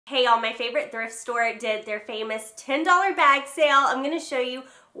Hey y'all, my favorite thrift store did their famous $10 bag sale. I'm going to show you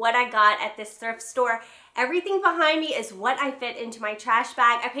what I got at this thrift store. Everything behind me is what I fit into my trash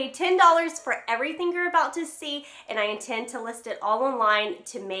bag. I paid $10 for everything you're about to see, and I intend to list it all online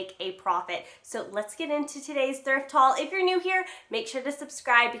to make a profit. So let's get into today's thrift haul. If you're new here, make sure to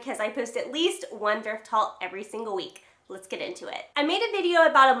subscribe because I post at least one thrift haul every single week. Let's get into it. I made a video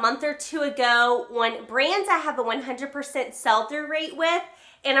about a month or two ago on brands I have a 100% sell-through rate with,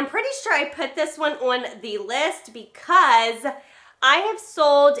 and I'm pretty sure I put this one on the list because I have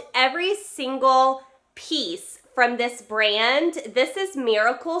sold every single piece from this brand. This is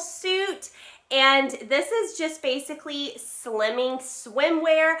Miracle Suit, and this is just basically slimming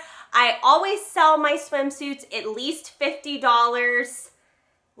swimwear. I always sell my swimsuits at least $50.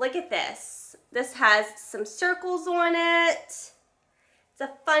 Look at this. This has some circles on it. It's a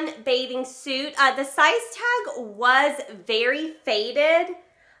fun bathing suit. The size tag was very faded.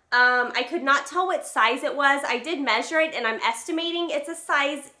 I could not tell what size it was. I did measure it and I'm estimating it's a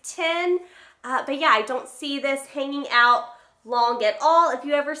size 10. But yeah, I don't see this hanging out long at all. If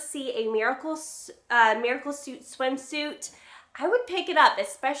you ever see a Miracle Suit swimsuit, I would pick it up,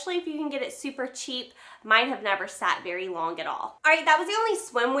 especially if you can get it super cheap. Mine have never sat very long at all. All right, that was the only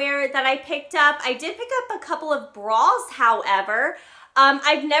swimwear that I picked up. I did pick up a couple of bras, however.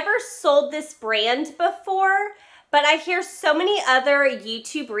 I've never sold this brand before, but I hear so many other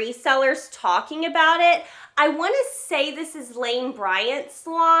YouTube resellers talking about it. I want to say this is Lane Bryant's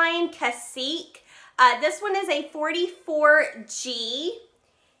line, Cacique. This one is a 44G,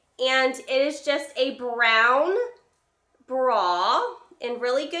 and it is just a brown bra in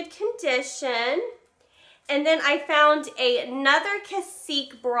really good condition. And then I found another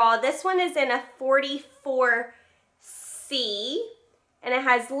Cacique bra. This one is in a 44C. And it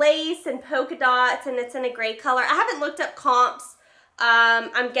has lace and polka dots, and it's in a gray color. I haven't looked up comps.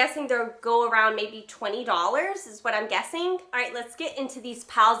 I'm guessing they'll go around maybe $20 is what I'm guessing. All right, let's get into these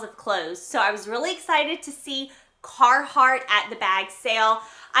piles of clothes. So I was really excited to see Carhartt at the bag sale.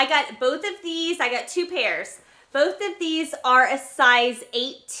 I got both of these. I got two pairs. Both of these are a size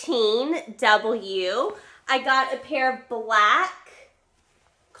 18W. I got a pair of black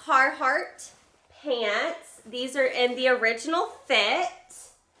Carhartt pants. These are in the original fit.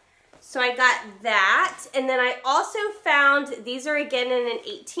 So I got that. And then I also found, these are again in an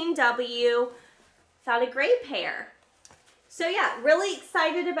 18W, found a gray pair. So yeah, really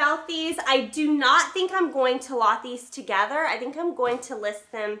excited about these. I do not think I'm going to lot these together. I think I'm going to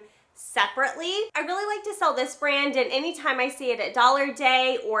list them separately. I really like to sell this brand, and anytime I see it at Dollar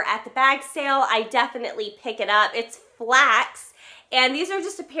Day or at the bag sale, I definitely pick it up. It's flax, and these are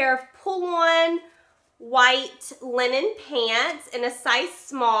just a pair of pull-on white linen pants in a size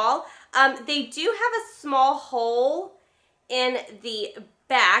small. They do have a small hole in the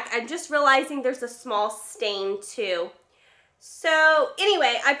back. I'm just realizing there's a small stain too. So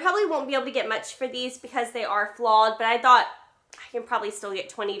anyway, I probably won't be able to get much for these because they are flawed, but I thought I can probably still get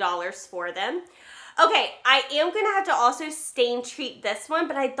 $20 for them. Okay, I am going to have to also stain treat this one,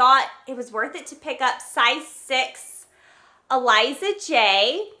 but I thought it was worth it to pick up size 6 Eliza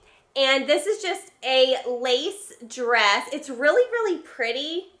J. And this is just a lace dress. It's really, really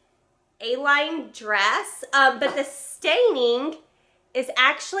pretty A-line dress, but the staining is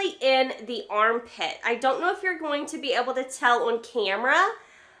actually in the armpit. I don't know if you're going to be able to tell on camera,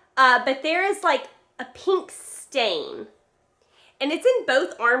 but there is like a pink stain. And it's in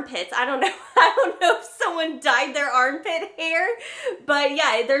both armpits. I don't know. I don't know if someone dyed their armpit hair, but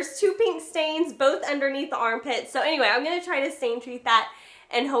yeah, there's two pink stains, both underneath the armpit. So anyway, I'm going to try to stain treat that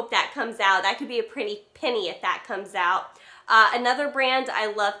and hope that comes out. That could be a pretty penny if that comes out. Another brand I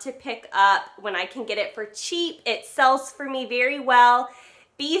love to pick up when I can get it for cheap. It sells for me very well.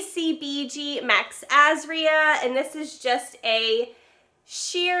 BCBG Max Azria, and this is just a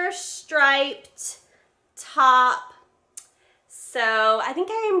sheer striped top. So I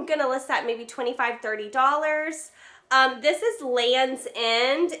think I am gonna list that maybe $25, $30. This is Land's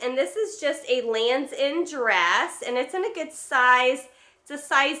End, and this is just a Land's End dress, and it's in a good size. It's a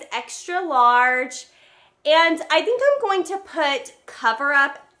size extra large, and I think I'm going to put cover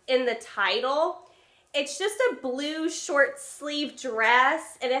up in the title. It's just a blue short sleeve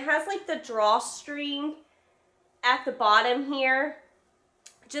dress, and it has like the drawstring at the bottom here.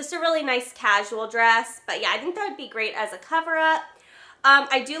 Just a really nice casual dress, but yeah, I think that would be great as a cover up.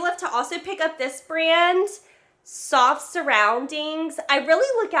 I do love to also pick up this brand, Soft Surroundings. I really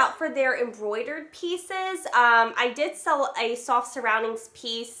look out for their embroidered pieces. I did sell a Soft Surroundings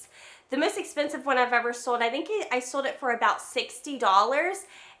piece, the most expensive one I've ever sold. I think I sold it for about $60,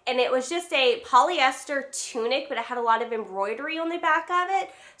 and it was just a polyester tunic, but it had a lot of embroidery on the back of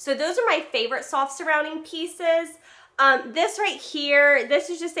it. So those are my favorite soft surrounding pieces. This right here, this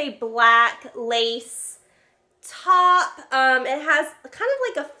is just a black lace top. It has kind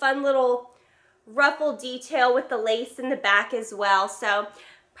of like a fun little ruffle detail with the lace in the back as well. So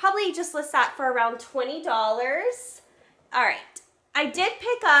probably just list that for around $20. All right, I did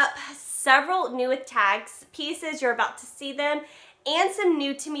pick up several new with tags pieces. You're about to see them, and some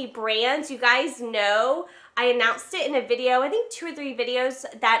new to me brands. You guys know I announced it in a video, I think 2 or 3 videos,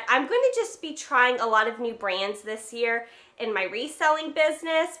 that I'm going to just be trying a lot of new brands this year in my reselling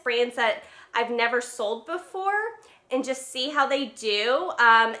business, brands that I've never sold before, and just see how they do.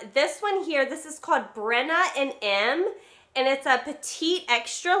 This one here, this is called Brenna and M, and it's a petite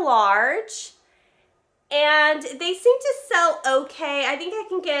extra large. And they seem to sell okay. I think I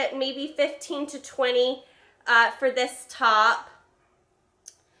can get maybe 15 to 20 for this top.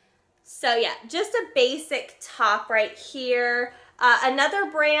 So yeah, just a basic top right here.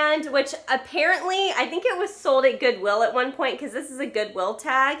 Another brand, which apparently, I think it was sold at Goodwill at one point, because this is a Goodwill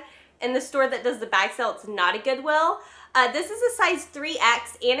tag. And the store that does the bag sale, it's not a Goodwill. This is a size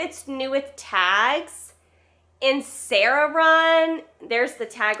 3X, and it's new with tags. In Sarah Run, there's the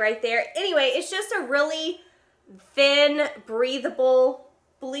tag right there. Anyway, it's just a really thin, breathable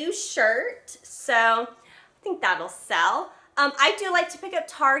blue shirt. So I think that'll sell. I do like to pick up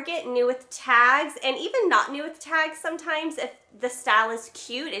Target new with tags, and even not new with tags sometimes. If the style is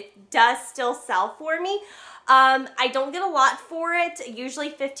cute, it does still sell for me. I don't get a lot for it, usually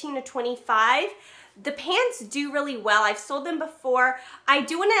 15 to 25. The pants do really well. I've sold them before. I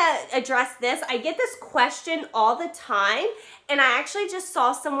do want to address this. I get this question all the time, and I actually just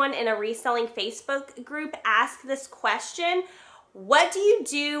saw someone in a reselling Facebook group ask this question. What do you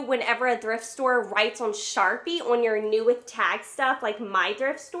do whenever a thrift store writes on Sharpie on your new with tag stuff like my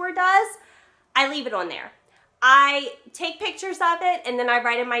thrift store does? I leave it on there. I take pictures of it, and then I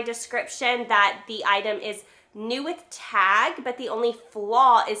write in my description that the item is new with tag, but the only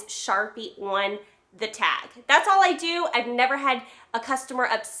flaw is Sharpie on the tag. That's all I do. I've never had a customer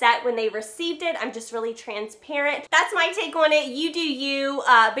upset when they received it. I'm just really transparent. That's my take on it. You do you.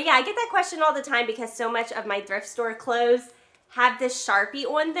 But yeah, I get that question all the time because so much of my thrift store clothes have this Sharpie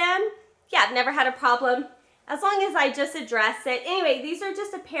on them. Yeah, I've never had a problem as long as I just address it. Anyway, these are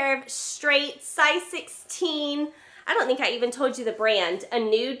just a pair of straight size 16. I don't think I even told you the brand. A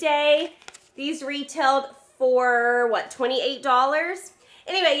New Day. These retailed for, what, $28?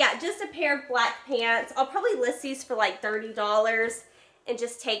 Anyway, yeah, just a pair of black pants. I'll probably list these for like $30 and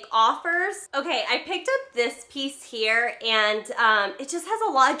just take offers. Okay, I picked up this piece here, and it just has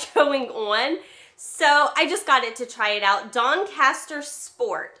a lot going on. So I just got it to try it out. Doncaster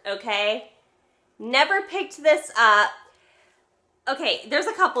Sport, okay? Never picked this up. Okay, there's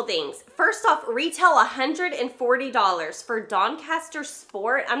a couple things. First off, retail $140 for Doncaster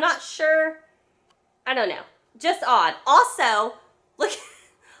Sport. I'm not sure. I don't know. Just odd. Also, look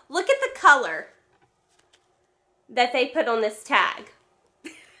at the color that they put on this tag.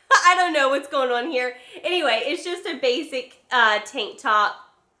 I don't know what's going on here. Anyway, it's just a basic tank top.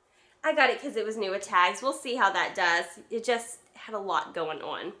 I got it because it was new with tags. We'll see how that does. It just had a lot going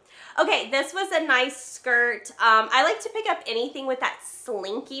on. Okay, this was a nice skirt. I like to pick up anything with that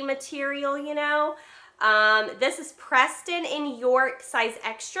slinky material, you know. This is Preston in York, size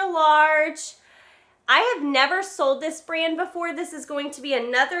extra large. I have never sold this brand before. This is going to be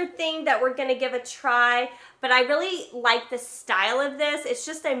another thing that we're going to give a try, but I really like the style of this. It's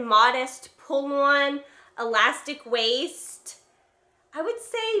just a modest pull-on elastic waist. I would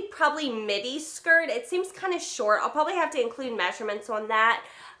say probably midi skirt. It seems kind of short. I'll probably have to include measurements on that.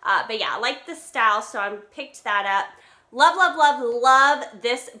 But yeah, I like the style, so I picked that up. Love, love, love, love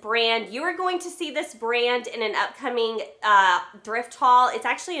this brand. You are going to see this brand in an upcoming thrift haul. It's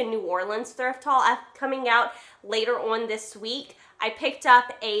actually a New Orleans thrift haul coming out later on this week. I picked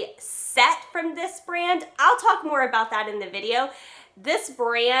up a set from this brand. I'll talk more about that in the video. This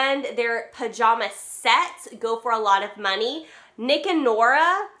brand, their pajama sets go for a lot of money. Nick and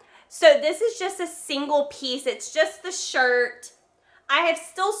Nora. So this is just a single piece. It's just the shirt. I have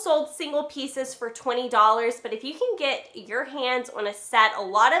still sold single pieces for $20, but if you can get your hands on a set, a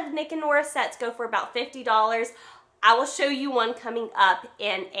lot of Nick and Nora sets go for about $50. I will show you one coming up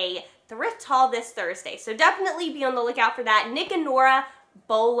in a thrift haul this Thursday. So definitely be on the lookout for that. Nick and Nora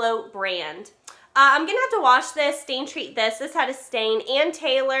Bolo brand. I'm going to have to wash this, stain treat this. This had a stain. Ann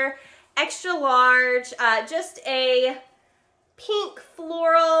Taylor, extra large, just a pink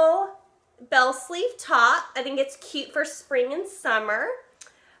floral bell sleeve top. I think it's cute for spring and summer.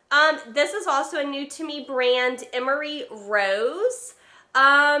 This is also a new to me brand, Emery Rose.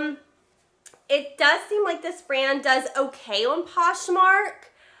 It does seem like this brand does okay on Poshmark.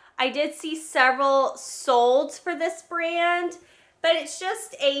 I did see several solds for this brand, but it's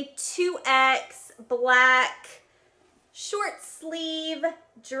just a 2X black short sleeve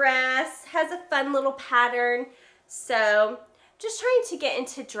dress. Has a fun little pattern. So just trying to get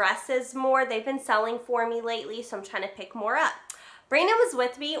into dresses more. They've been selling for me lately, so I'm trying to pick more up. Brandon was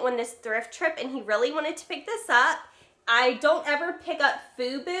with me on this thrift trip and he really wanted to pick this up. I don't ever pick up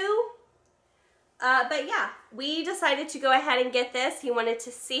FUBU. But yeah, we decided to go ahead and get this. He wanted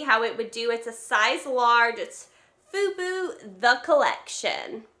to see how it would do. It's a size large. It's FUBU The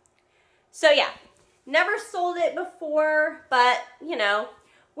Collection. So yeah, never sold it before, but you know,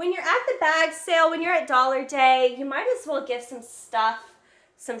 when you're at the bag sale, when you're at Dollar Day, you might as well give some stuff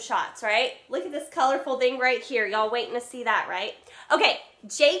some shots, right? Look at this colorful thing right here. Y'all waiting to see that, right? Okay,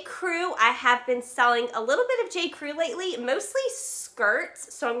 J. Crew. I have been selling a little bit of J. Crew lately, mostly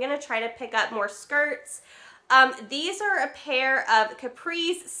skirts, so I'm going to try to pick up more skirts. These are a pair of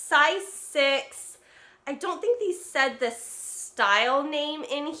capris, size 6. I don't think these said the style name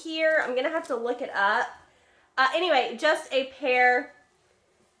in here. I'm going to have to look it up. Anyway, just a pair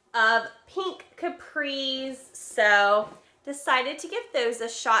of pink capris, so decided to give those a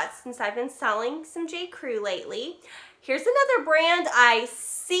shot since I've been selling some J. Crew lately. Here's another brand I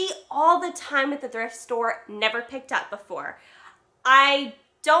see all the time at the thrift store, never picked up before. I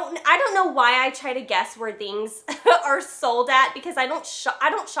don't know why I try to guess where things are sold at, because I don't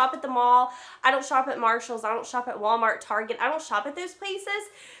shop at the mall. I don't shop at Marshall's. I don't shop at Walmart, Target. I don't shop at those places.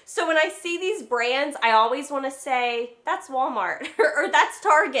 So when I see these brands, I always want to say, that's Walmart or that's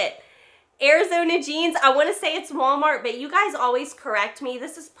Target. Arizona jeans, I want to say it's Walmart, but you guys always correct me.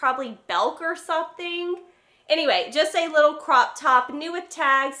 This is probably Belk or something. Anyway, just a little crop top, new with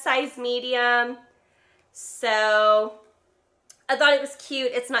tags, size medium. So I thought it was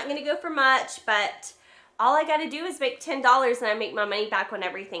cute. It's not going to go for much, but all I got to do is make $10 and I make my money back on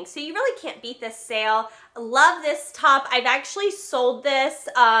everything. So you really can't beat this sale. Love this top. I've actually sold this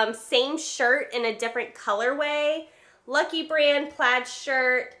same shirt in a different colorway. Lucky brand plaid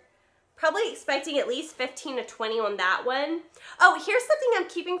shirt. Probably expecting at least 15 to 20 on that one. Oh, here's something I'm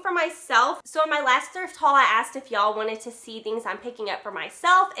keeping for myself. So in my last thrift haul, I asked if y'all wanted to see things I'm picking up for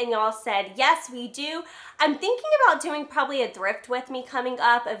myself, and y'all said, yes, we do. I'm thinking about doing probably a thrift with me coming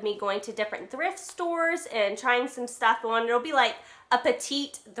up, of me going to different thrift stores and trying some stuff on. It'll be like a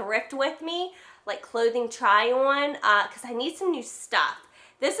petite thrift with me, like clothing try on, because I need some new stuff.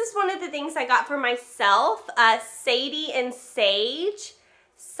 This is one of the things I got for myself, Sadie and Sage.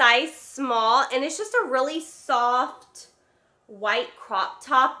 Size small, and it's just a really soft white crop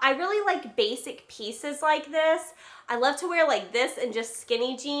top. I really like basic pieces like this. I love to wear like this and just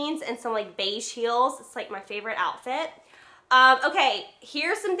skinny jeans and some like beige heels. It's like my favorite outfit. Okay,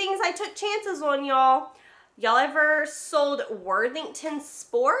 here's some things I took chances on, y'all. Y'all ever sold Worthington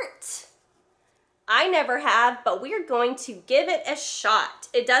Sport? I never have, but we're going to give it a shot.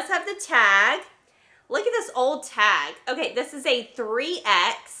 It does have the tag. Look at this old tag. Okay, this is a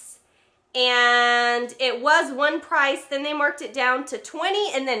 3X, and it was one price, then they marked it down to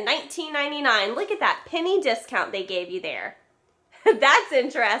 $20 and then $19.99. Look at that penny discount they gave you there. That's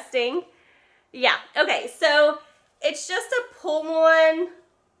interesting. Yeah, okay, so it's just a pull-on.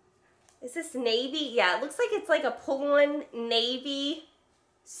 Is this navy? Yeah, it looks like it's like a pull-on navy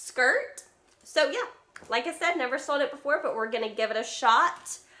skirt. So yeah, like I said, never sold it before, but we're gonna give it a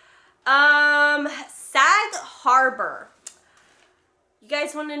shot. Sag Harbor. You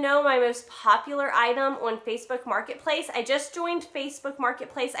guys want to know my most popular item on Facebook Marketplace? I just joined Facebook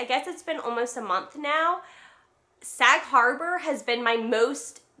Marketplace. I guess it's been almost a month now. Sag Harbor has been my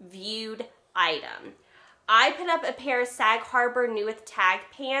most viewed item. I put up a pair of Sag Harbor new with tag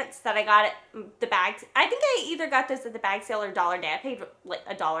pants that I got at the bag. I think I either got those at the bag sale or Dollar Day. I paid like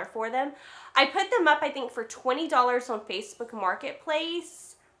 $1 for them. I put them up, I think, for $20 on Facebook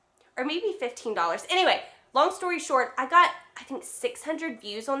Marketplace. Or maybe $15. Anyway, long story short, I got, I think, 600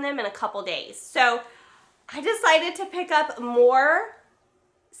 views on them in a couple days. So I decided to pick up more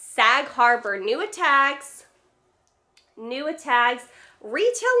Sag Harbor new with tags. Retail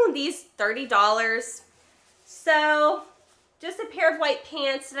on these $30. So just a pair of white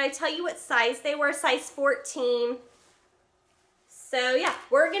pants. Did I tell you what size they were? Size 14. So yeah,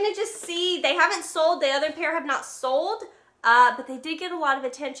 we're going to just see. They haven't sold. The other pair have not sold. But they did get a lot of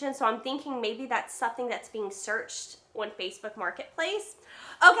attention, so I'm thinking maybe that's something that's being searched on Facebook Marketplace.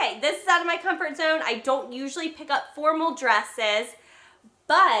 Okay, this is out of my comfort zone. I don't usually pick up formal dresses,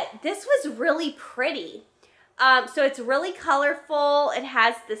 but this was really pretty. So it's really colorful. It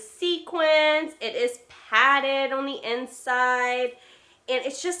has the sequins. It is padded on the inside. and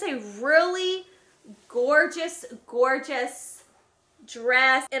it's just a really gorgeous, gorgeous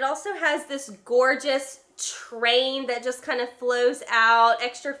dress. It also has this gorgeous train that just kind of flows out,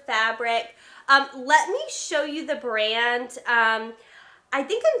 extra fabric. Let me show you the brand. I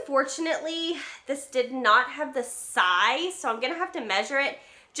think unfortunately this did not have the size, so I'm gonna have to measure it.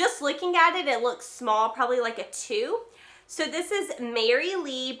 Just looking at it, it looks small, probably like a 2. So this is Mary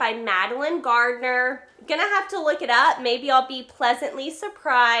Lee by Madeline Gardner. I'm gonna have to look it up. Maybe I'll be pleasantly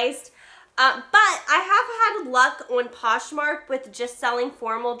surprised. But I have had luck on Poshmark with just selling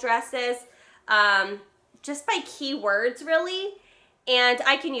formal dresses, just by keywords really. And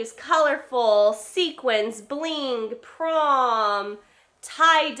I can use colorful, sequins, bling, prom,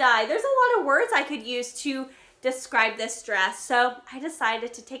 tie-dye. There's a lot of words I could use to describe this dress, so I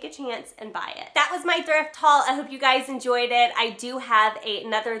decided to take a chance and buy it. That was my thrift haul. I hope you guys enjoyed it. I do have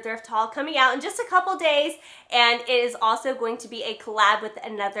another thrift haul coming out in just a couple days, and it is also going to be a collab with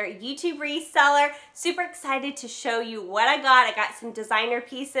another YouTube reseller. Super excited to show you what I got. I got some designer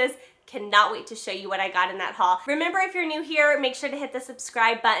pieces. Cannot wait to show you what I got in that haul. Remember, if you're new here, make sure to hit the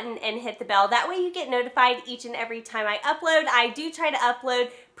subscribe button and hit the bell. That way you get notified each and every time I upload. I do try to upload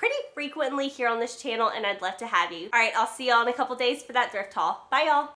pretty frequently here on this channel, and I'd love to have you. All right, I'll see y'all in a couple days for that thrift haul. Bye, y'all.